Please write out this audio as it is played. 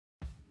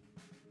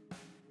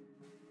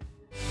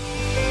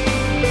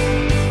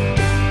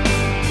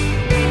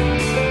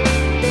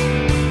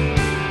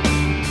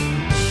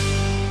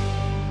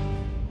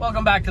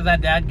Welcome back to That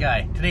Dad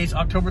Guy. Today's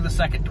October the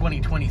 2nd,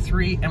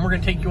 2023, and we're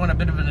going to take you on a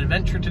bit of an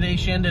adventure today.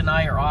 Shanda and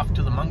I are off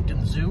to the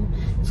Moncton Zoo.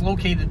 It's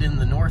located in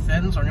the north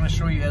end, so I'm going to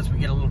show you as we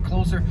get a little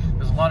closer.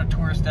 There's a lot of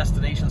tourist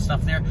destination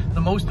stuff there. The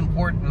most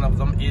important of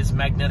them is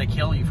Magnetic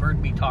Hill. You've heard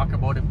me talk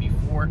about it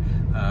before.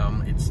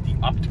 It's the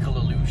optical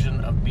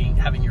illusion of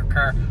having your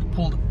car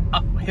pulled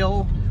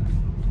uphill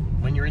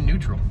when you're in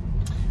neutral.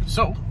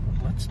 So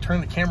let's turn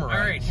the camera around.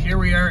 All right, here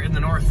we are in the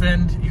north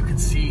end. You can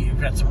see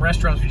we've got some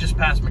restaurants. We just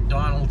passed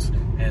McDonald's,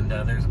 and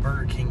there's a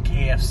Burger King,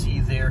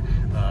 KFC there.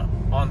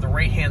 On the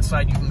right-hand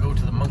side, you can go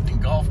to the Moncton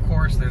Golf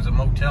Course. There's a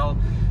motel.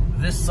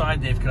 This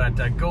side, they've got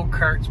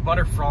go-karts,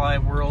 butterfly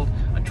world,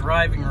 a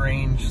driving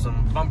range,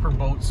 some bumper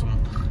boats,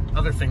 some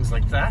other things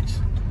like that.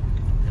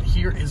 And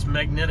here is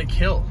Magnetic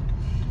Hill.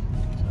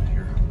 So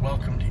you're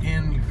welcomed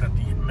in. You've got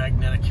the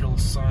Magnetic Hill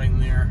sign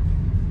there.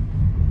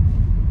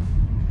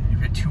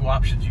 Two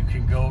options. You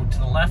can go to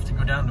the left and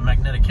go down to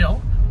Magnetic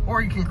Hill,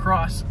 or you can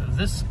cross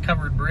this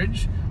covered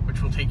bridge,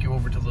 which will take you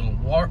over to the little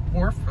wharf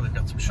where they've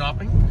got some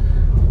shopping.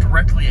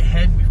 Directly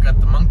ahead, we've got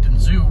the Moncton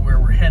Zoo where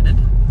we're headed,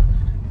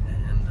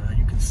 and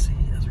you can see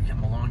as we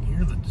come along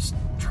here that the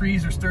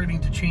trees are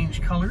starting to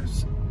change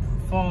colors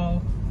in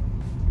fall.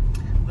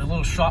 The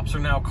little shops are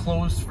now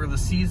closed for the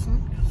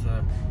season because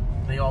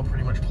they all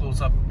pretty much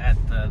close up at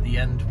the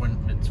end when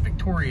it's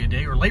Victoria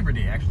Day, or Labor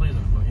Day actually,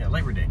 yeah,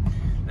 Labor Day.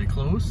 They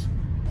close.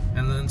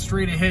 And then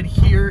straight ahead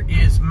here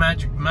is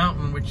Magic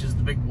Mountain, which is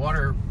the big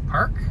water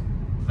park.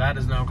 That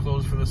is now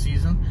closed for the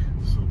season.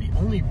 So the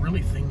only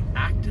really thing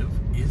active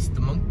is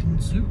the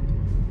Moncton Zoo.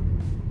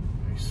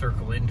 We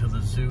circle into the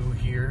zoo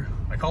here.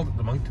 I called it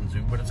the Moncton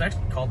Zoo, but it's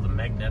actually called the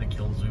Magnetic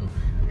Hill Zoo.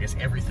 I guess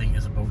everything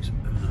is about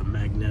the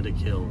Magnetic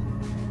Hill.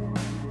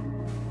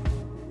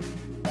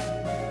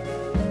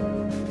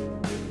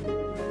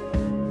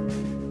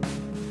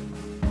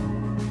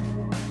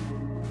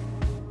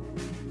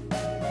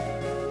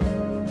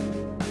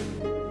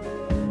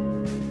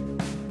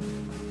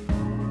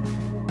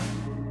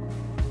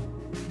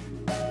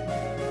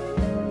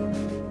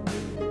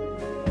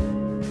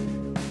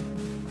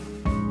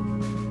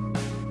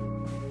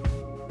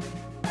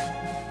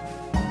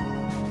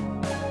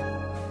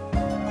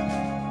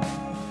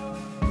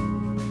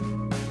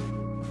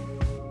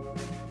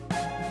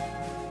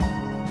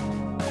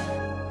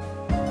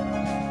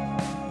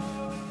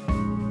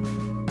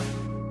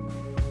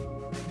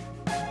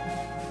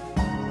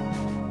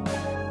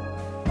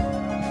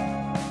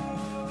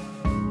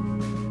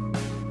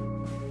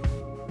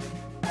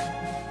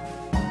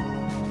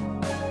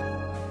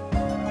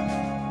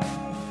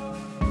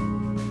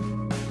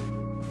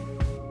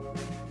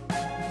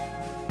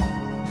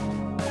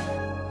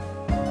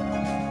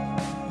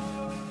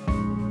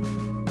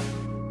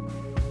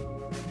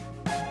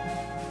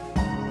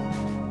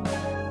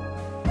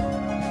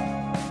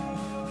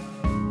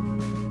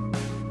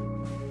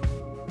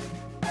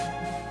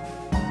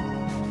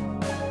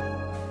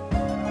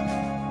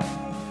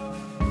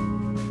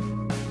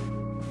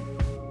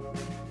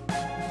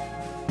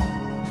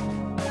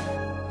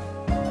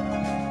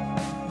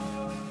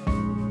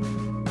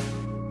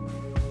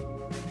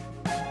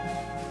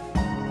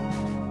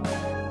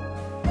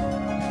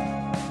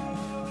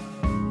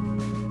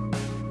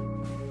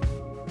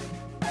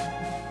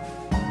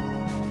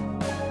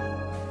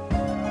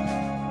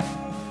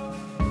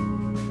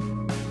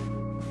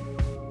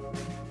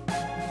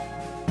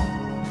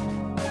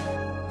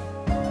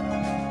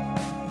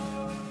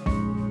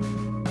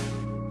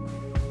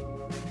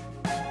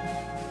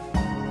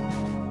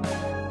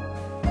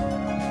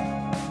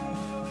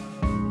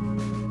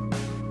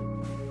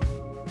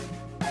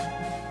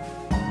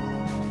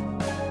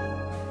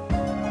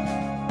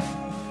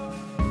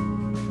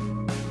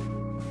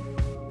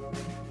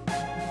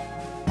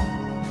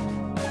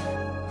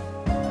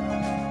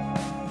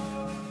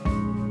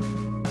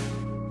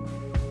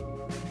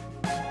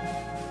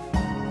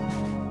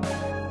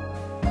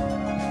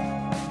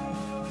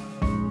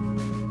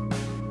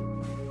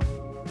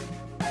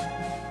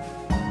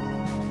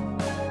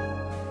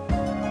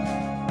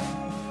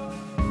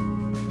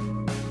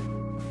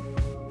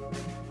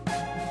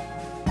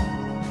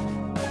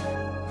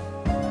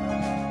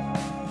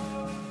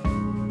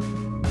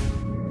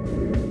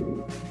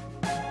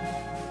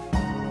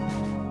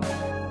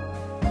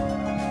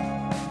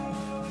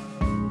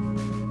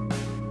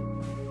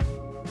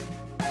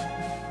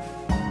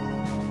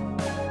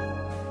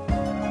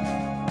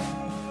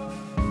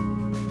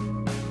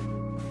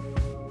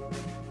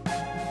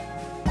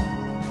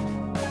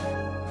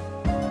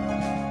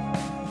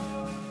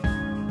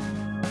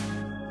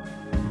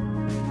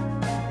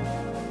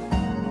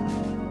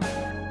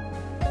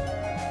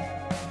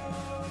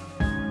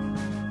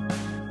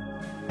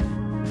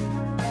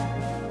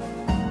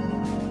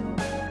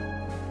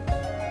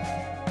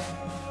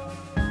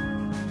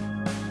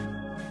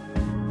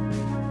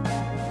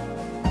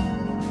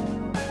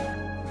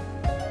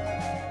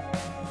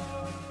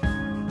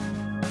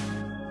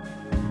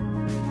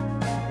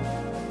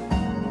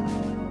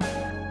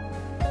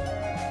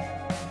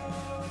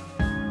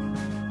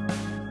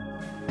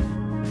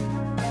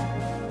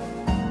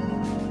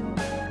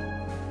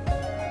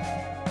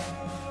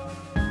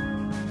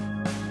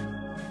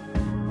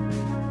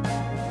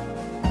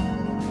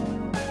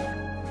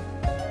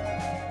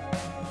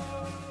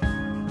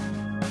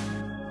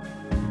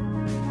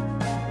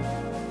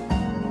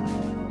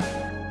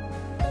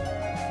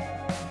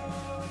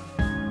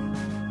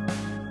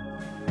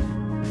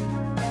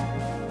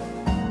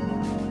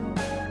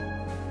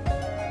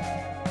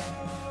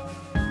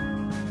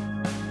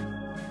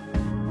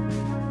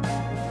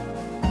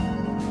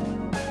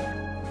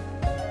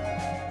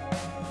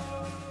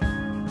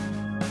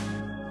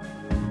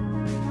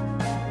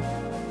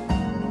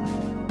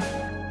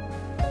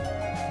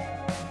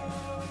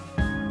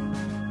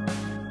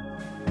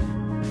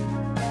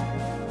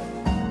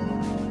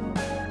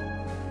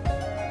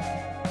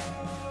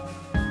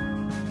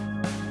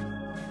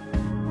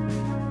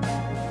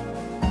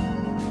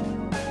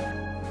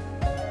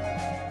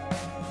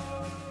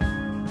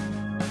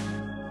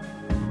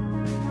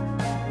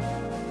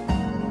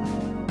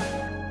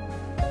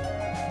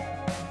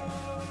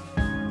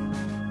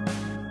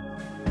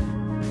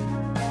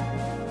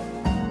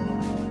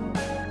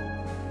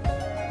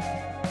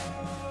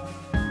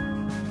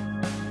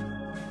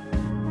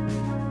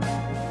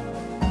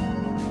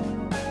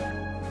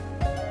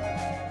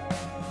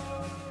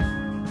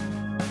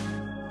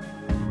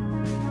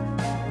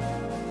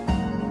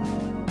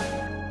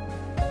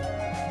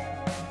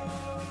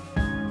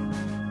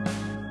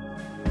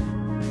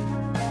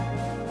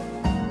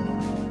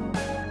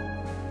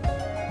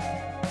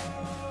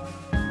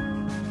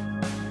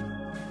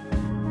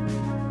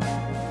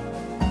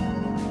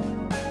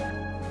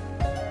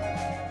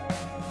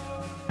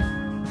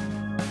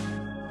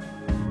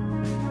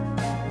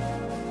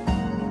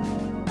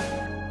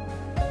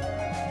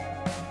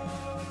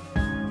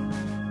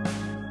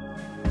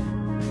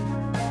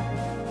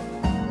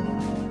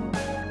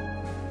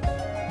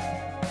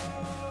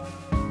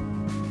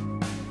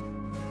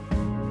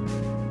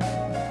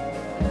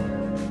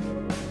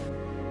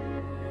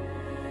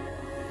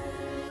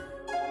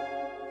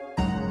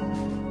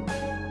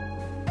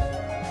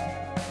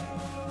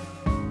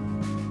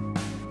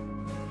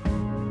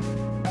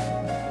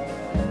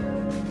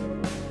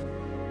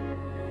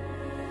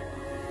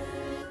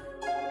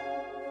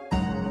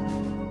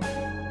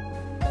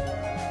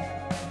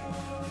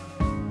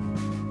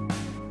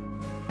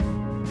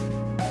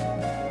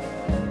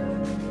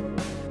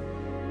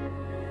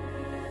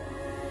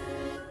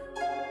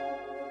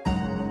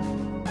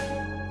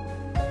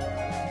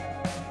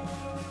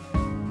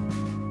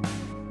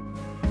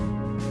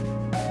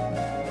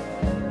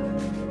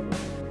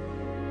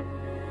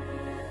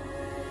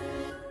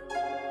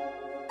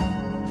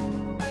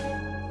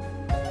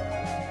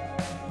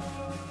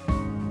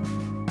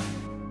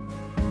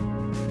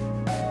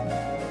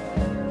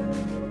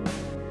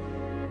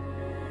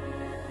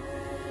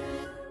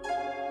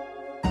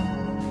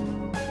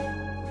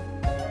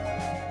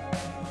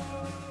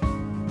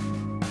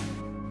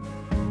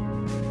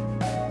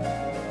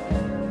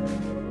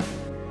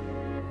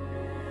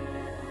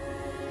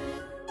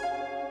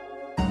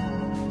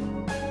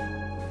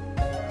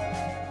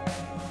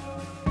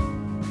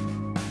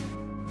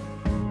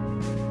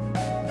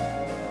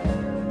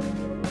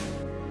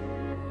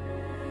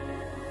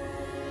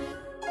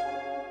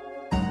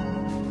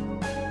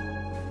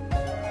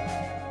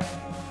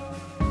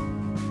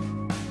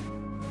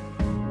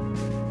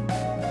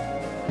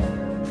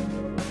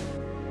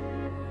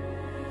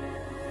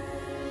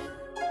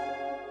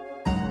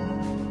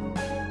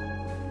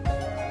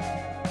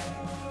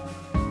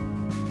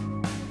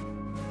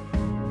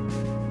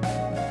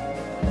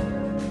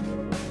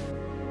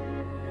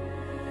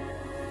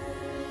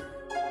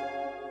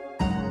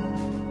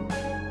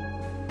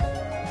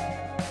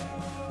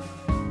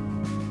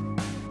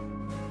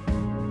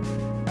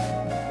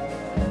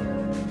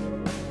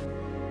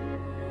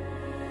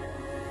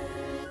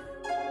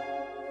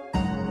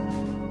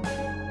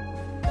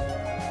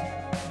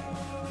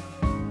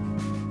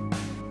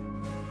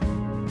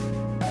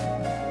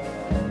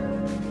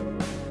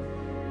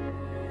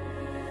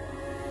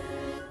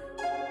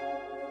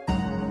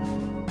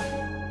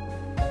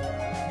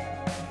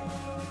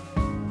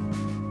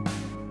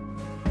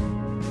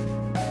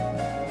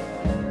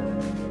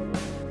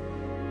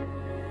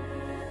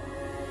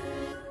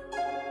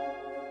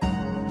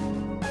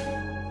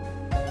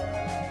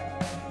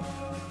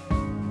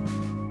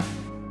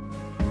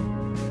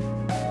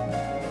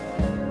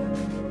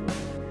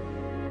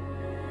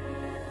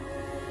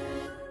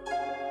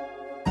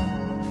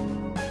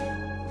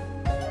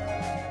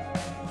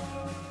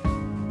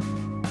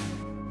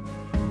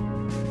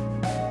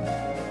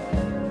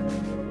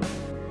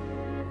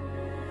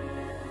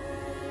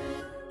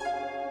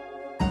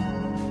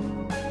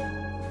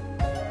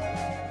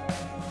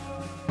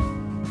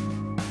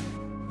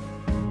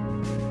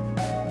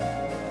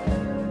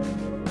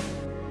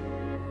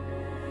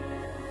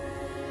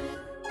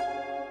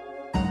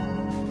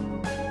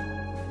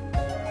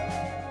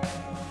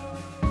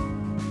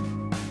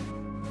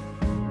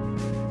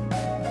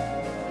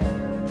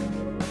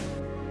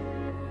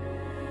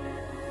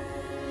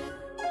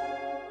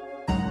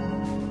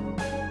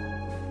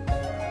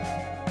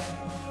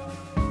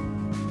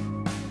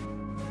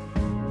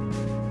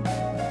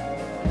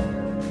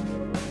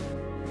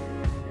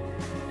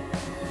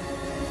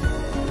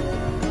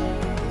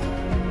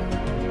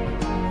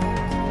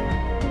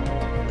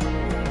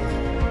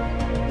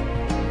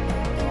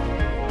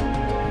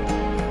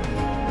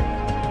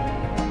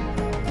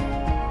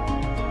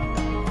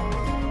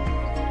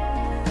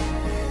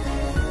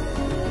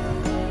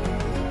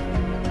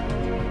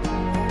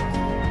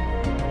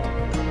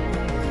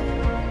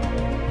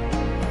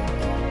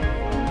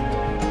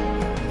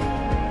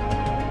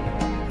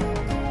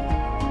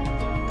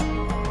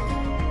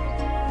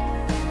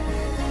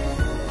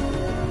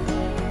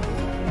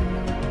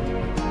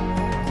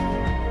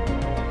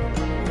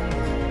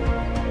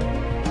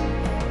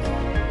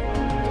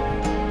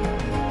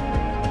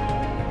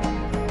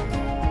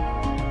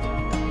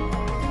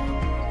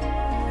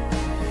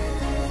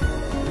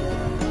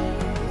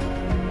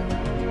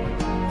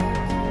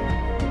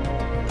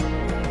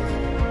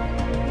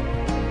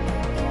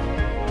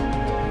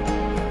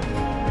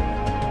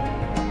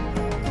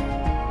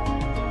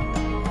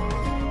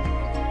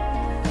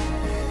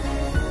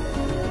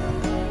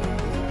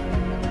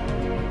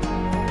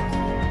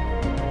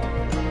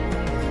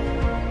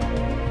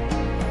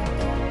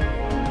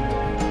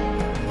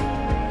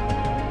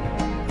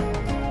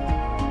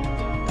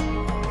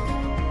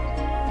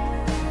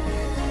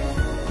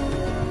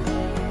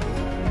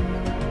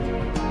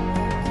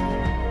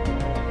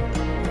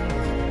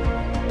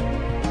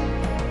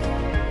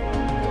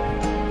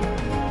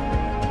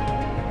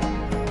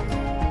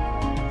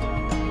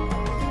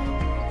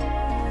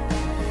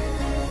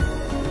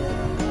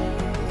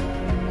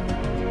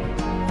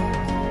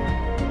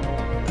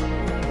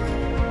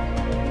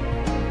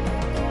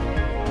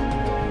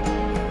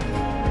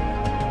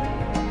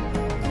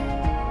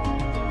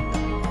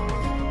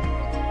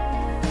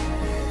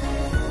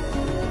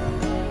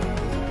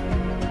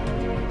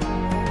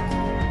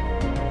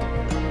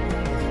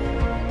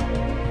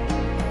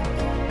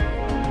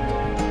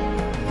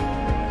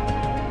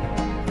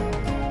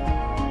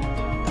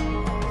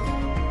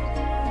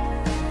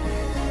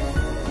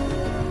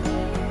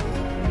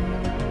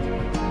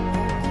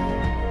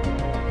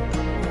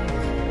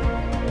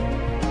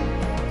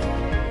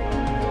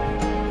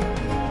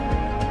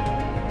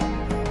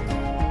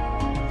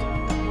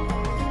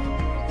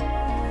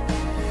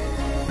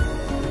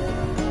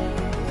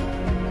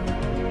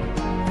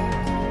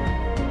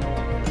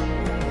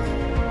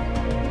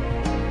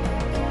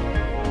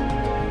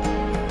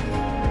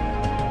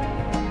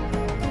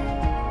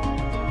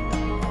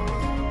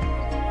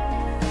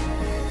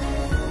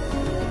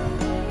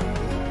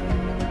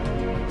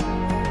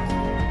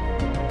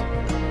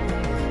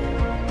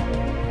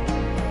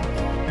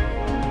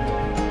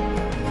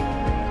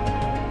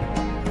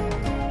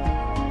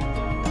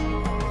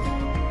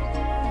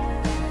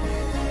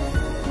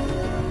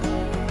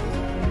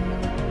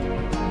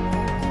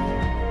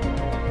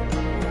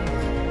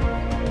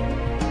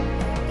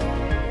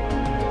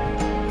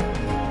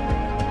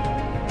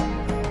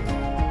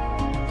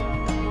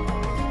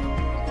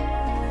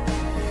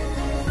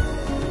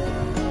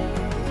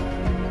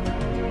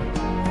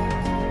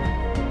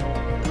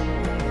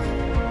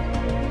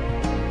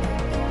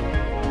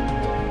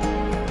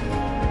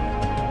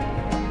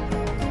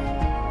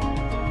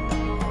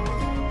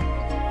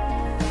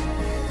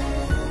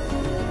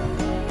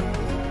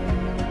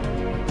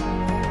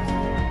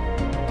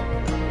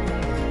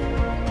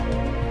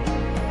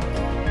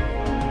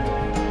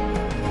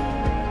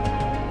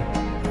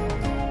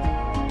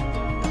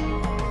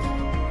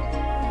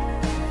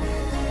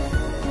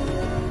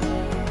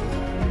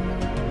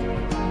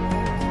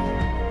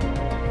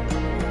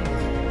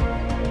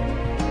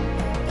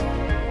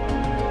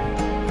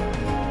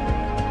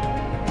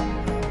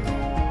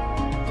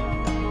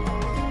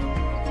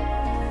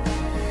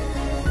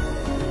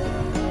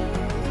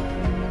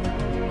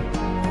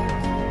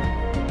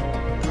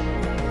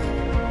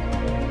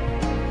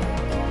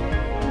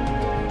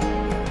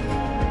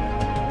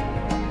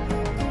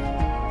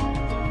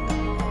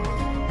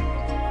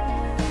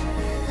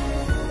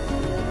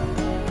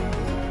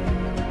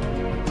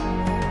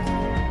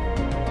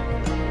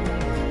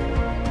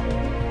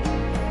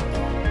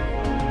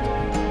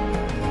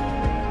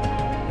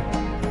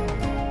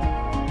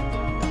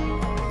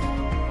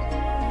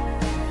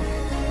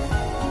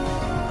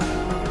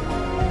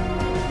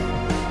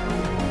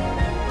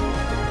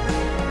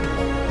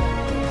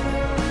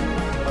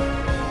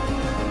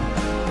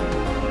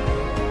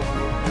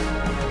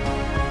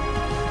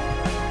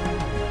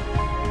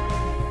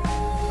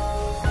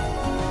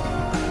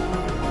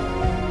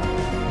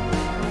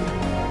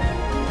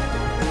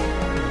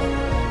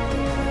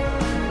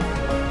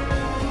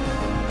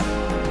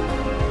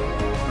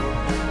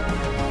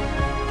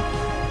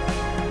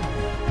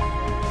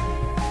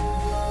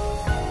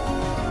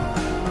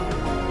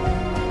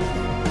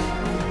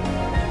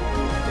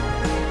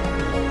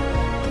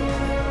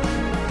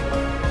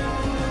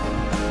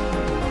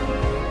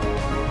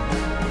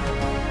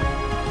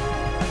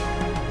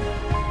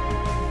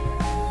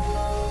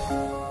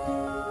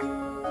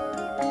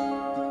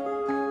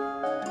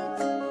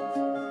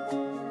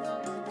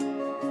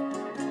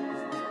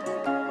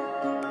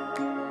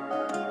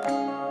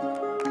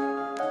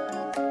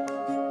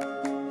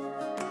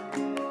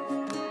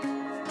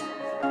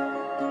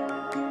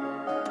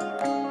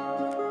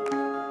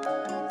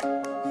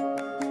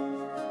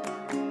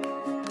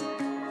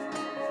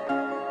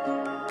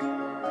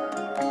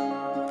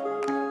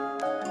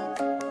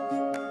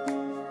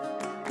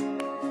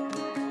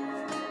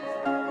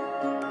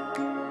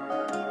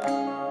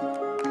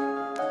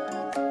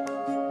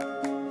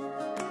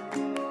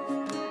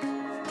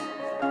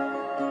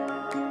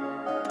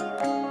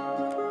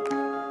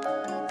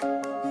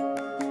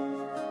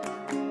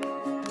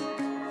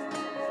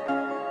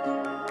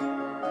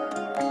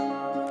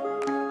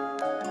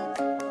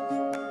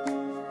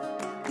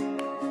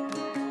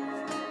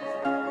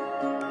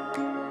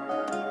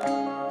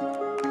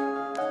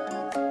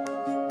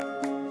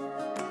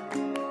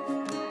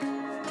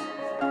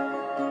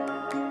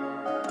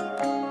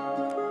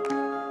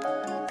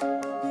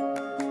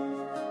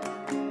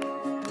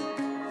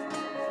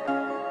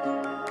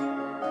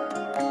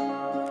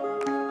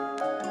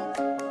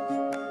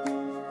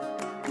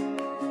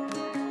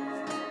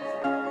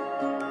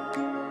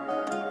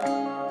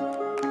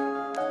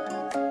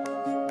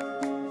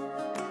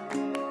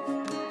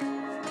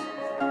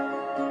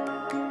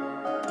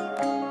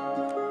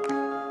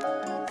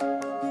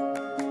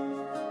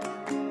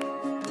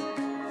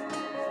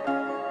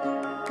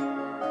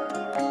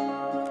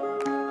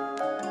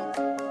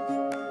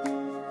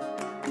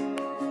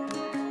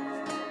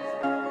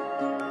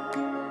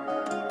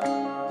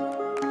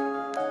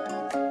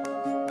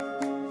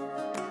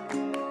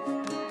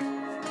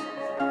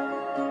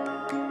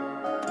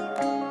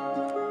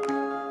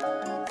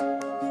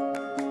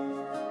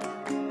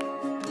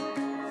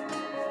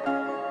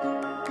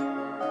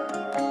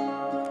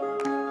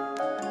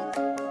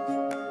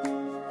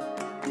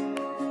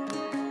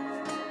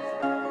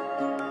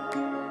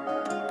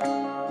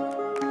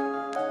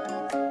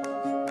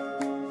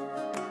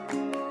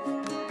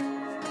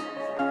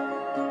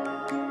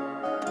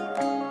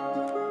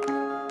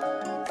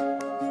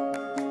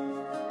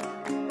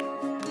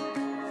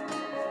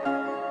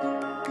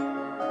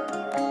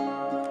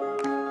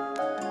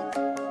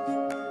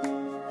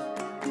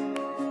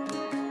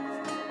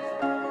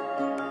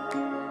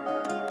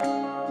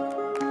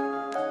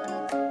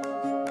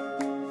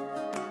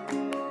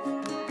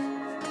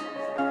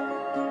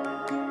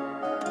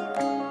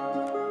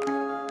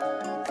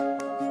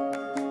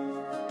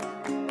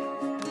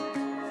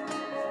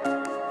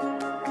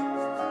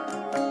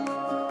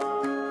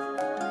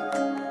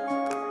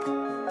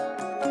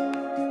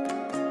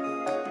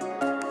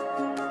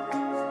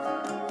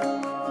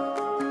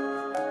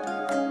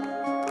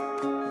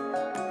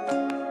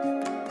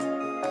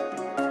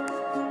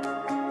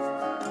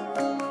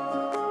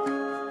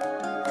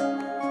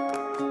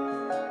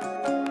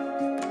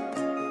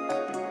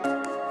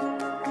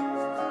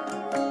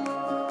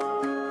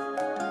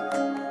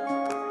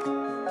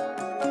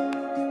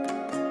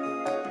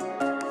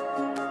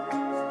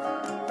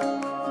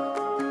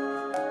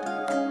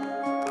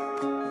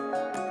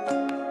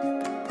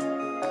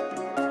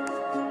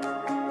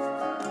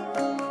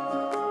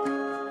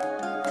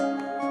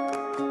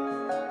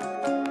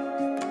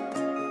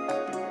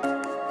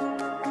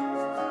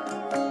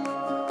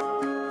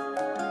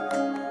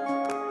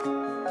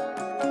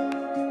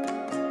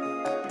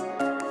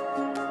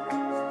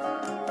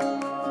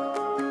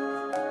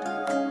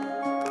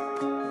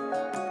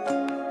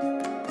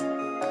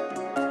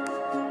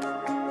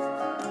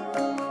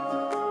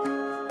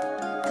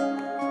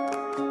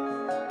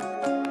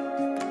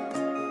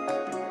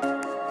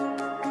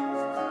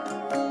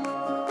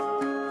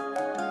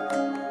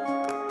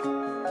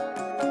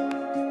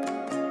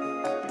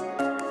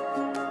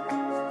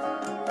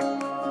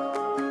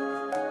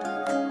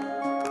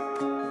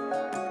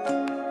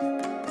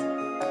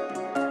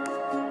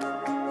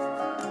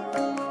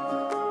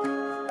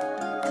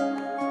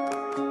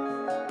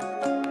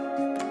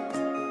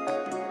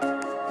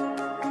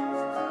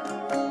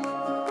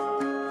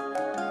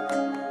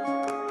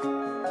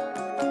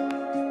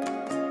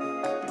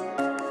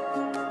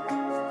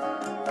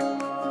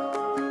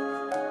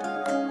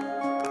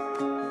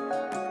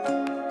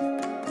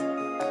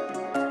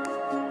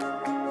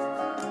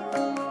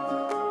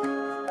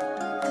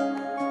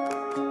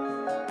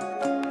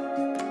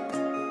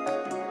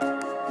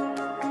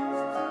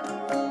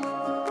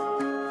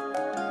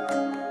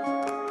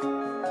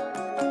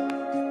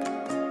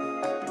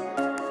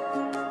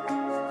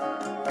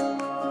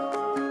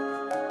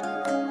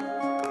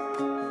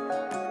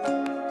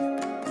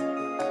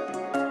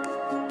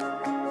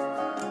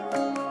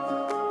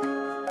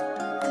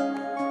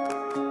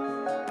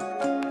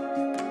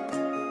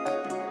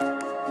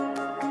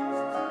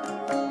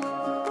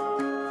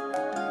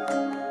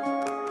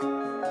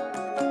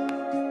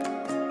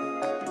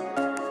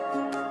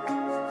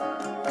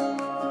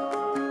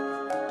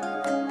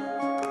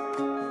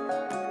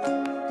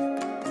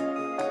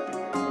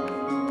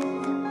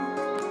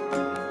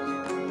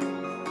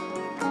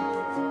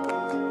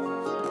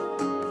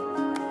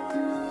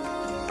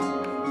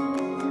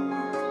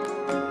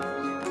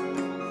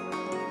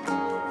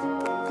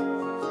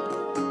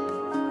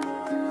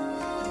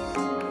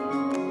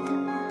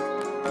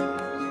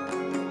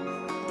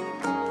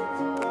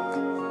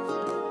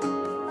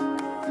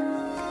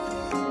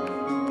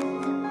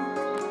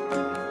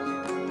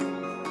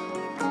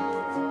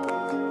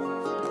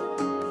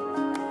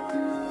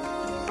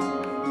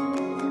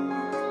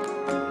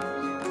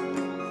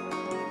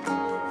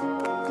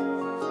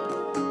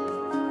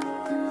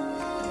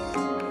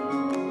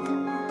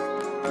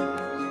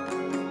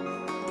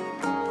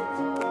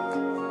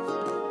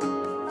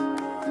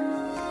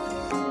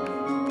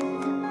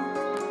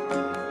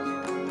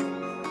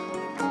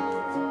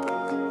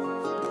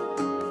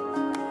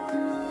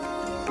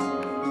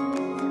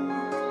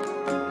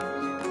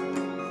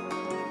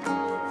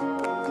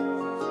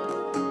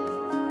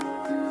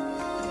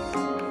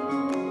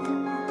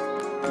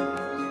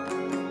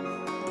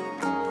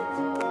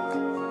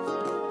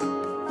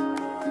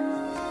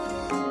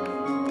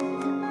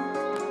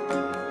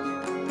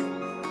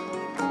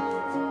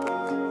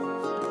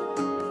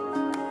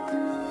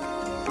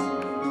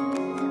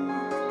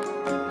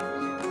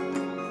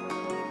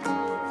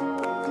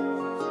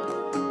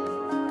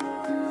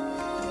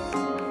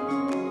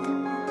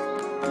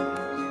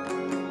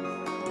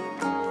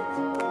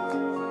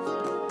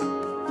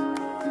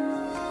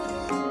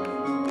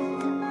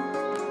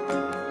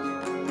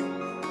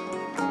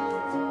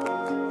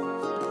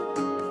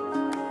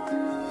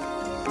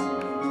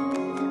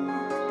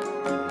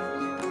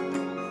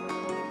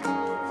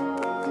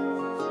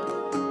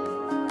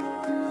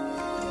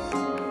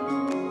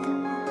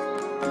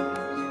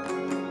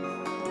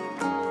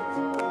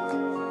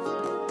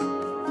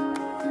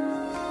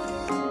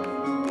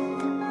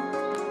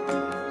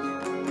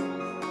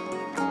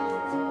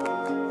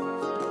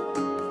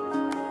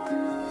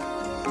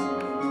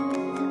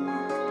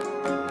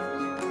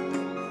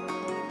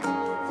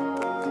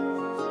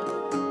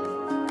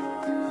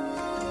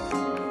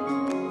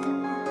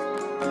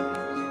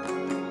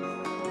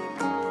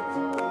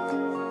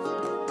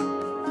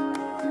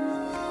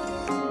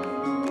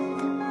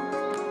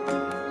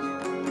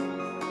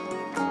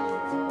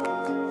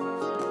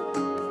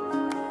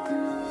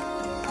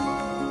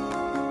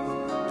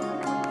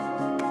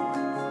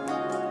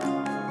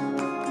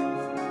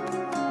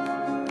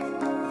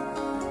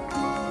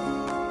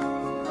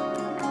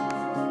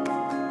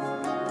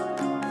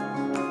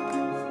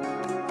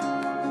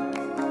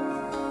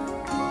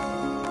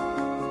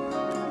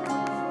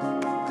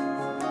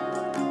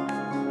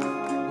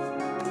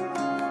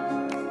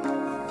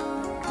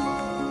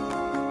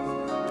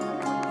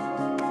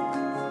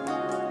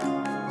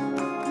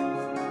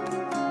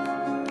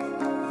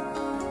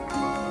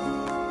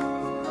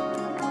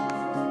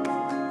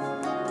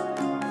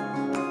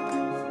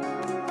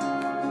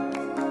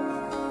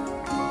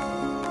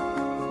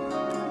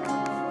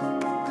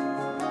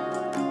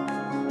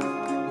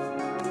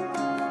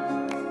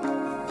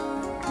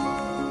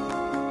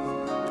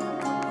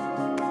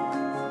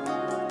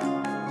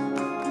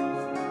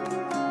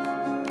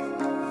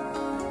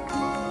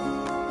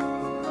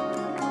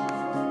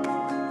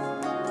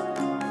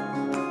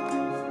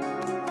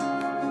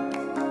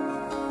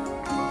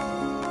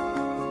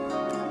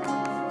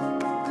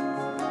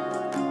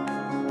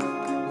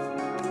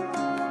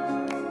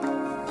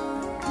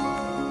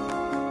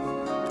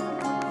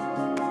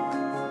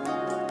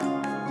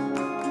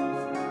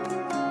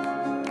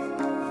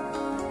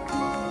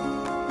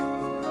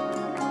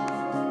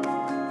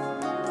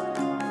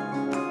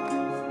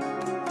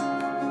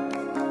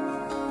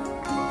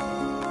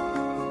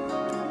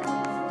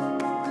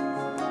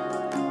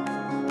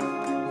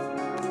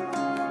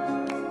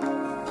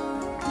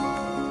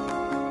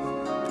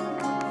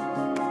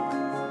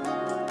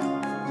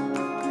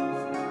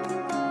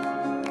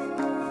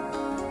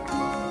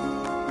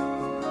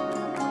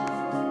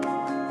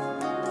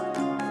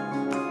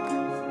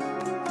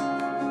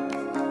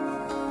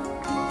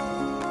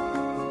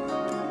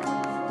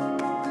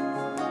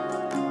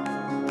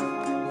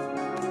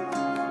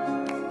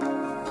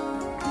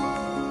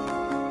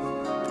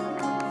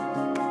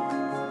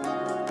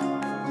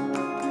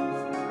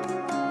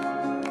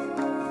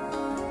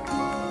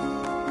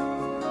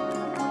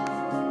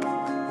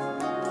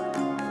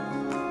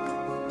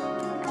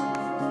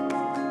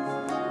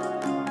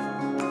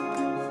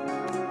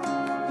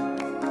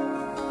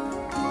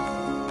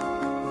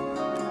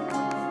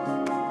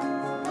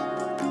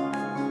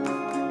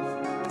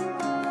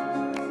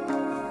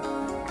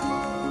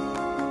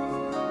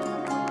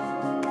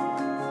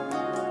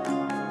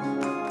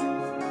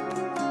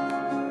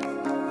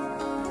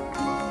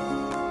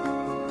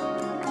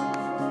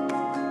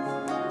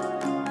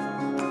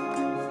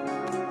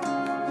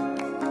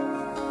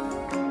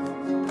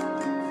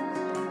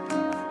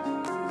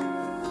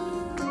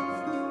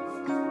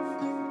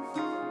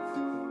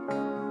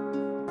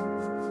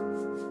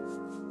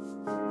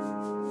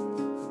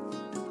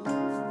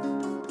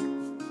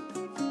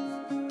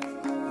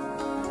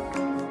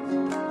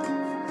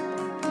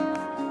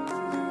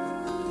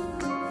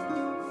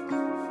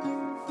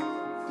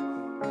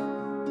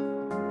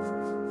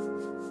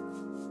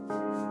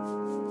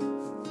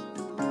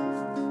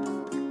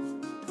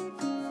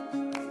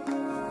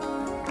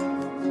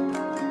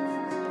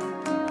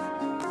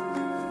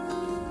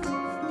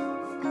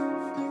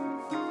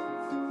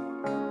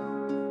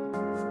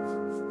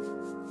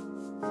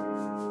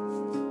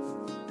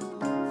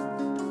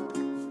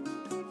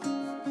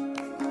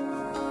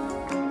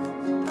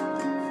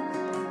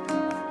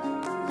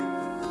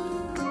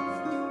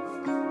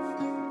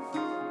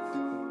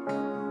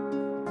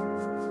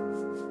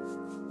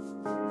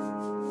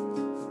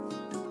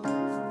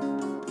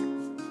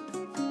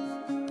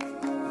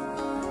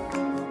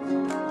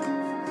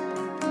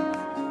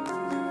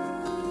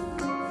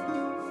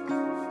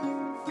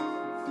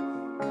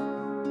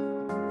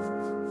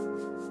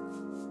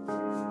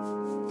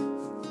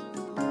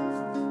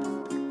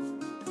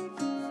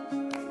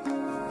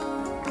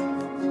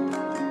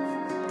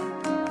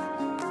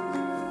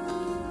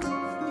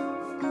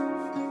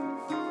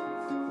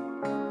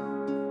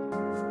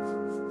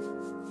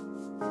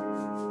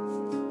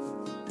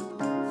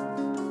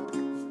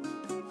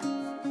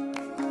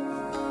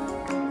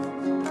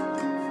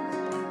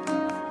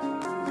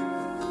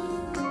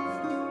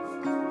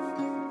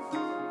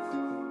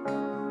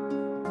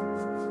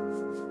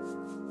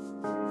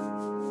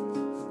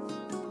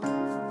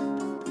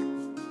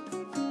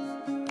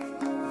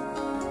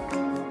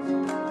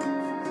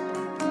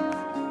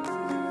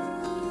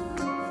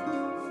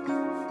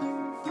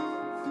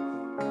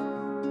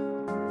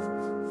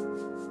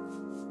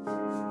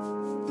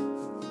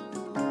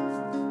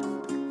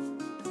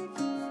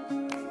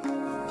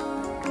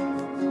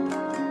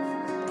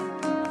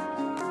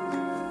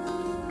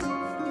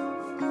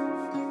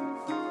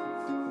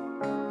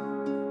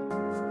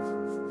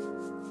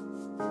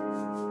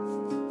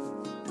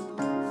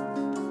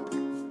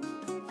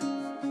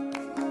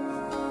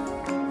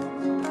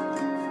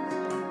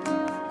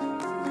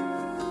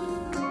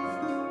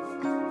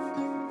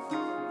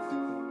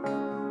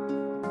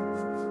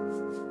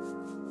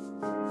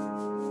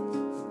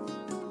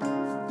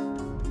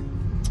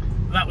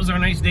 that was our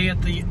nice day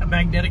at the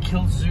Magnetic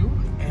Hill Zoo,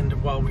 and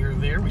while we were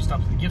there, we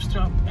stopped at the gift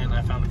shop and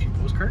I found a few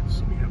postcards.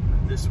 So we have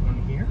this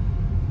one here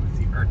with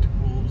the Arctic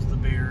wolves, the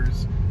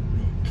bears,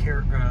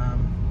 the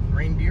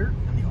reindeer,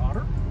 and the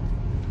otter.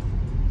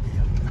 We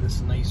have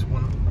this nice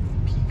one of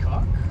the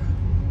peacock.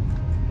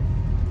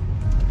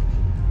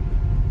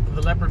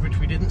 The leopard, which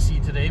we didn't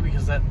see today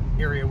because that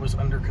area was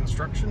under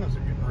construction as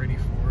they're getting ready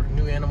for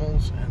new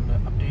animals and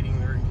updating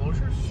their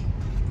enclosures.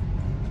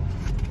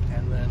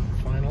 And then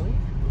finally,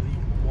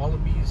 the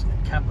wallabies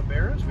and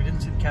capybaras. We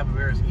didn't see the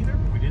capybaras either,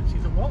 but we did see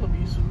the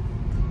wallabies.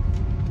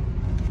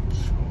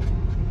 So,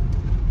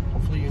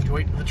 hopefully you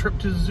enjoyed the trip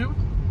to the zoo.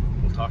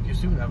 We'll talk to you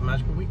soon. Have a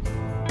magical week.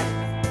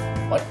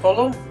 What,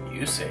 Polo?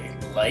 You say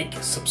like,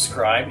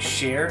 subscribe,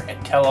 share,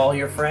 and tell all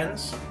your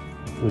friends.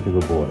 Who's a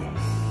good boy?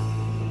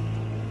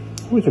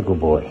 Who's a good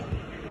boy?